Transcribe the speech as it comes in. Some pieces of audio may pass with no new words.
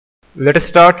Let us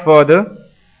start for the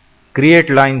create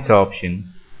lines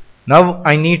option. Now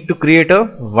I need to create a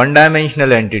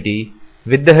one-dimensional entity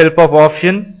with the help of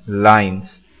option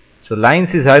lines. So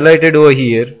lines is highlighted over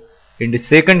here in the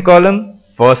second column,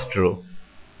 first row.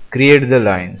 Create the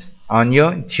lines on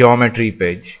your geometry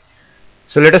page.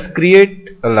 So let us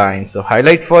create a line. So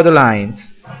highlight for the lines.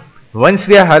 Once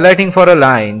we are highlighting for a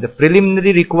line, the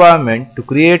preliminary requirement to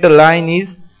create a line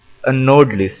is a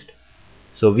node list.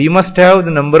 So we must have the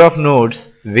number of nodes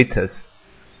with us.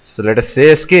 So let us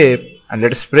say escape and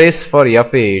let us press for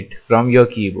F8 from your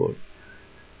keyboard.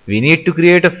 We need to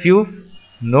create a few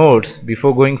nodes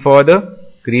before going for the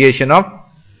creation of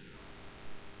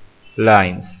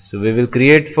lines. So we will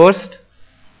create first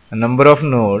a number of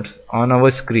nodes on our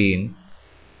screen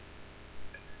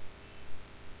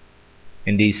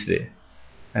in this way,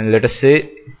 and let us say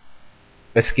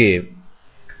escape.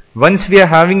 Once we are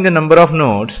having the number of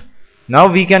nodes, now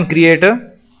we can create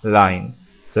a line.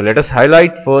 So let us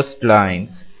highlight first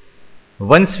lines.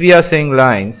 Once we are saying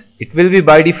lines, it will be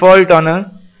by default on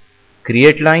a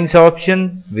create lines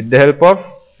option with the help of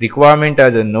requirement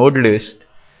as a node list.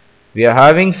 We are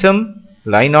having some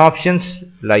line options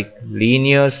like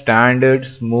linear, standard,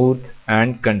 smooth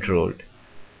and controlled.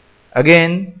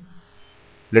 Again,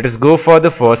 let us go for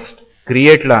the first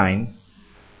create line.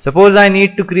 Suppose I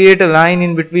need to create a line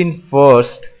in between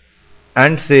first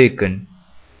and second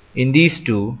in these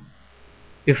two.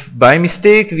 If by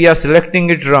mistake we are selecting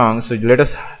it wrong, so let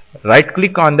us right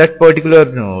click on that particular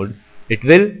node, it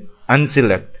will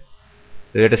unselect.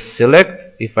 Let us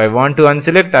select. If I want to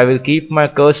unselect, I will keep my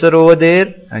cursor over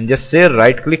there and just say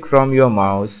right click from your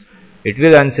mouse, it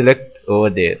will unselect over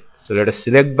there. So let us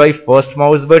select by first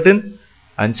mouse button,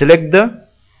 unselect the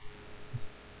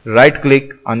right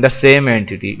click on the same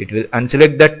entity, it will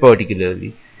unselect that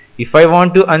particularly. If I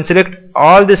want to unselect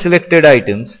all the selected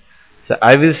items, so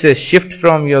I will say shift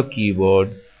from your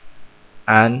keyboard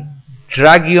and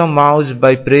drag your mouse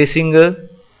by pressing a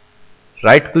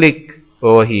right click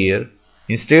over here.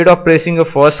 Instead of pressing a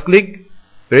first click,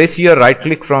 press your right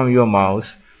click from your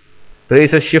mouse,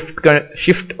 press a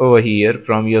shift over here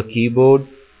from your keyboard,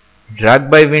 drag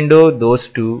by window those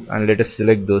two and let us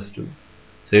select those two.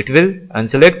 So it will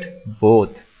unselect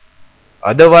both.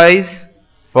 Otherwise,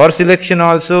 for selection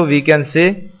also we can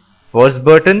say first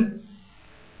button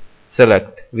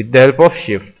select with the help of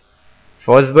shift.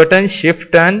 First button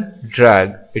shift and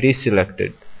drag, it is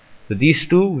selected. So these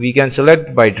two we can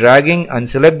select by dragging,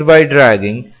 unselect by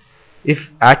dragging. If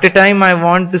at a time I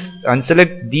want to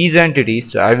unselect these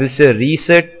entities, so I will say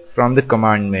reset from the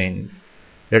command menu.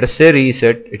 Let us say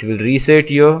reset, it will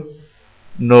reset your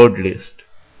node list.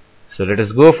 So let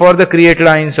us go for the create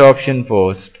lines option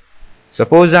first.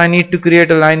 Suppose I need to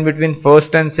create a line between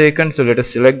first and second, so let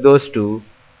us select those two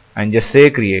and just say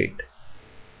create.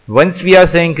 Once we are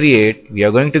saying create, we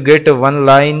are going to get a one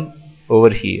line over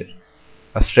here.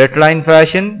 A straight line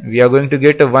fashion, we are going to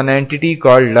get a one entity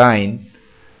called line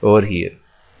over here.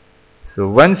 So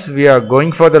once we are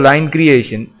going for the line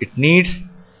creation, it needs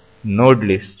node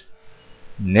list.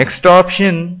 Next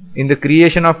option in the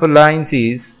creation of a lines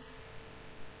is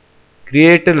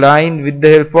create a line with the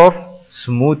help of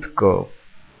smooth curve.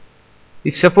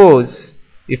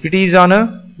 If it is on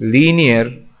a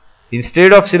linear,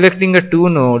 instead of selecting a two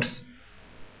nodes,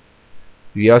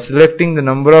 we are selecting the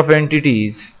number of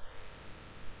entities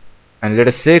and let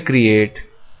us say create.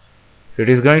 So it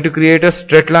is going to create a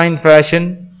straight line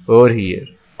fashion over here.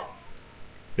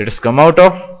 Let us come out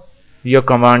of your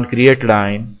command create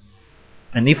line,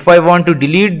 and if I want to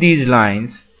delete these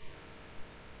lines,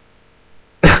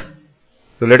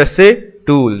 so let us say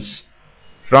tools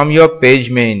from your page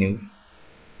menu.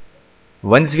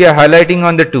 Once we are highlighting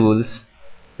on the tools,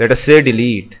 let us say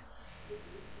delete.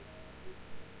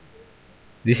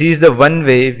 This is the one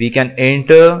way we can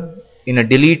enter in a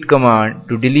delete command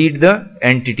to delete the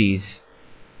entities.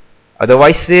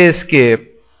 Otherwise say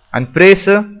escape and press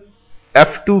a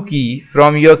F2 key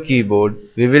from your keyboard,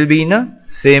 we will be in a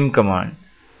same command.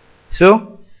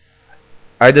 So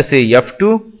either say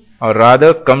F2 or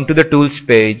rather come to the tools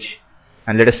page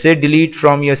and let us say delete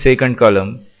from your second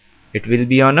column. It will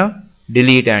be on a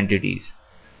delete entities.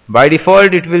 By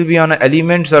default it will be on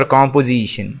elements or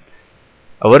composition.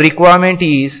 Our requirement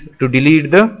is to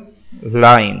delete the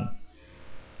line.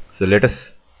 So let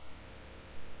us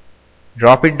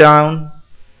drop it down,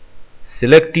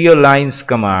 select your lines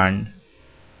command.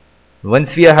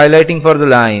 Once we are highlighting for the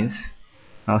lines,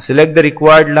 now select the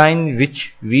required line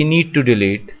which we need to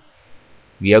delete.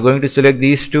 We are going to select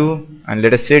these two and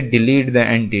let us say delete the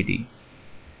entity.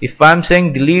 If I am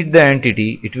saying delete the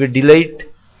entity, it will delete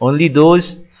only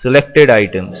those selected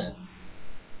items.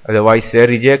 otherwise say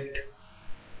reject.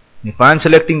 If I am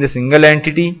selecting the single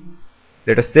entity,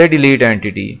 let us say delete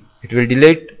entity, it will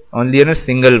delete only on a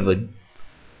single one.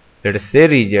 Let us say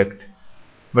reject.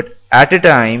 But at a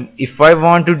time, if I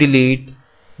want to delete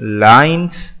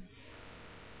lines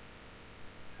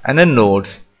and the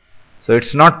nodes, so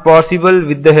it's not possible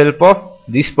with the help of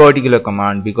this particular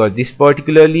command, because this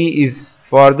particularly is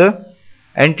for the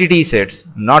entity sets,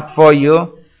 not for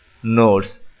your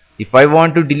nodes. If I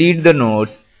want to delete the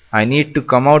nodes, I need to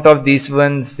come out of this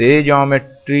one, say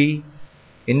geometry.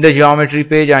 In the geometry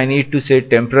page, I need to say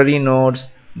temporary nodes,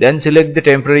 then select the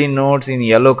temporary nodes in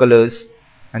yellow colors,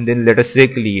 and then let us say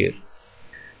clear.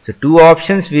 So two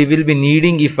options we will be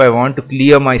needing if I want to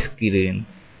clear my screen.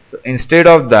 So instead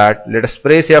of that, let us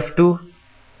press F2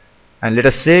 and let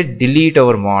us say delete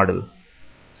our model.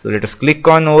 So let us click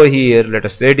on over here, let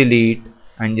us say delete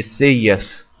and just say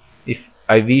yes if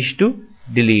I wish to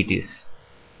delete this.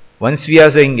 Once we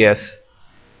are saying yes,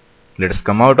 let us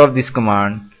come out of this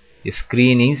command. The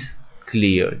screen is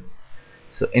cleared.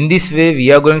 So in this way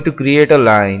we are going to create a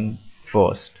line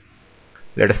first.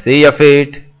 Let us say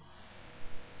F8,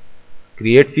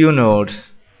 create few nodes.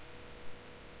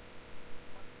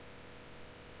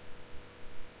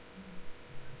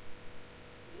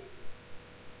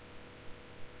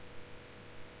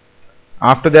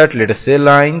 After that, let us say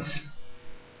lines.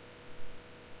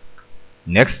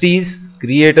 Next is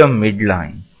create a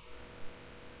midline.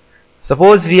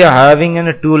 Suppose we are having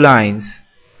two lines.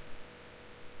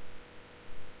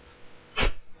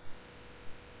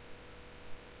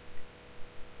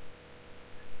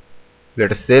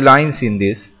 Let us say lines in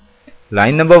this.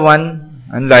 Line number 1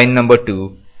 and line number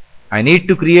 2. I need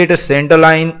to create a center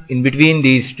line in between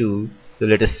these two. So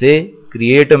let us say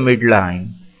create a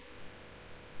midline.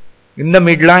 In the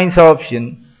midlines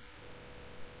option,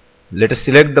 let us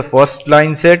select the first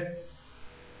line set.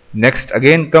 Next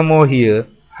again come over here,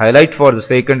 highlight for the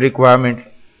second requirement,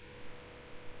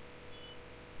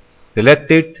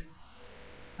 select it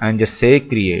and just say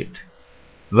create.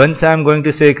 Once I am going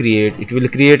to say create, it will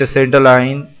create a center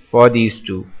line for these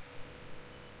two.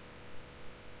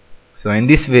 So in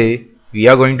this way we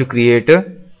are going to create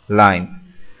lines.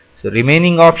 So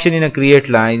remaining option in a create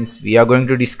lines, we are going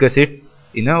to discuss it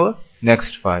in our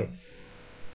next file.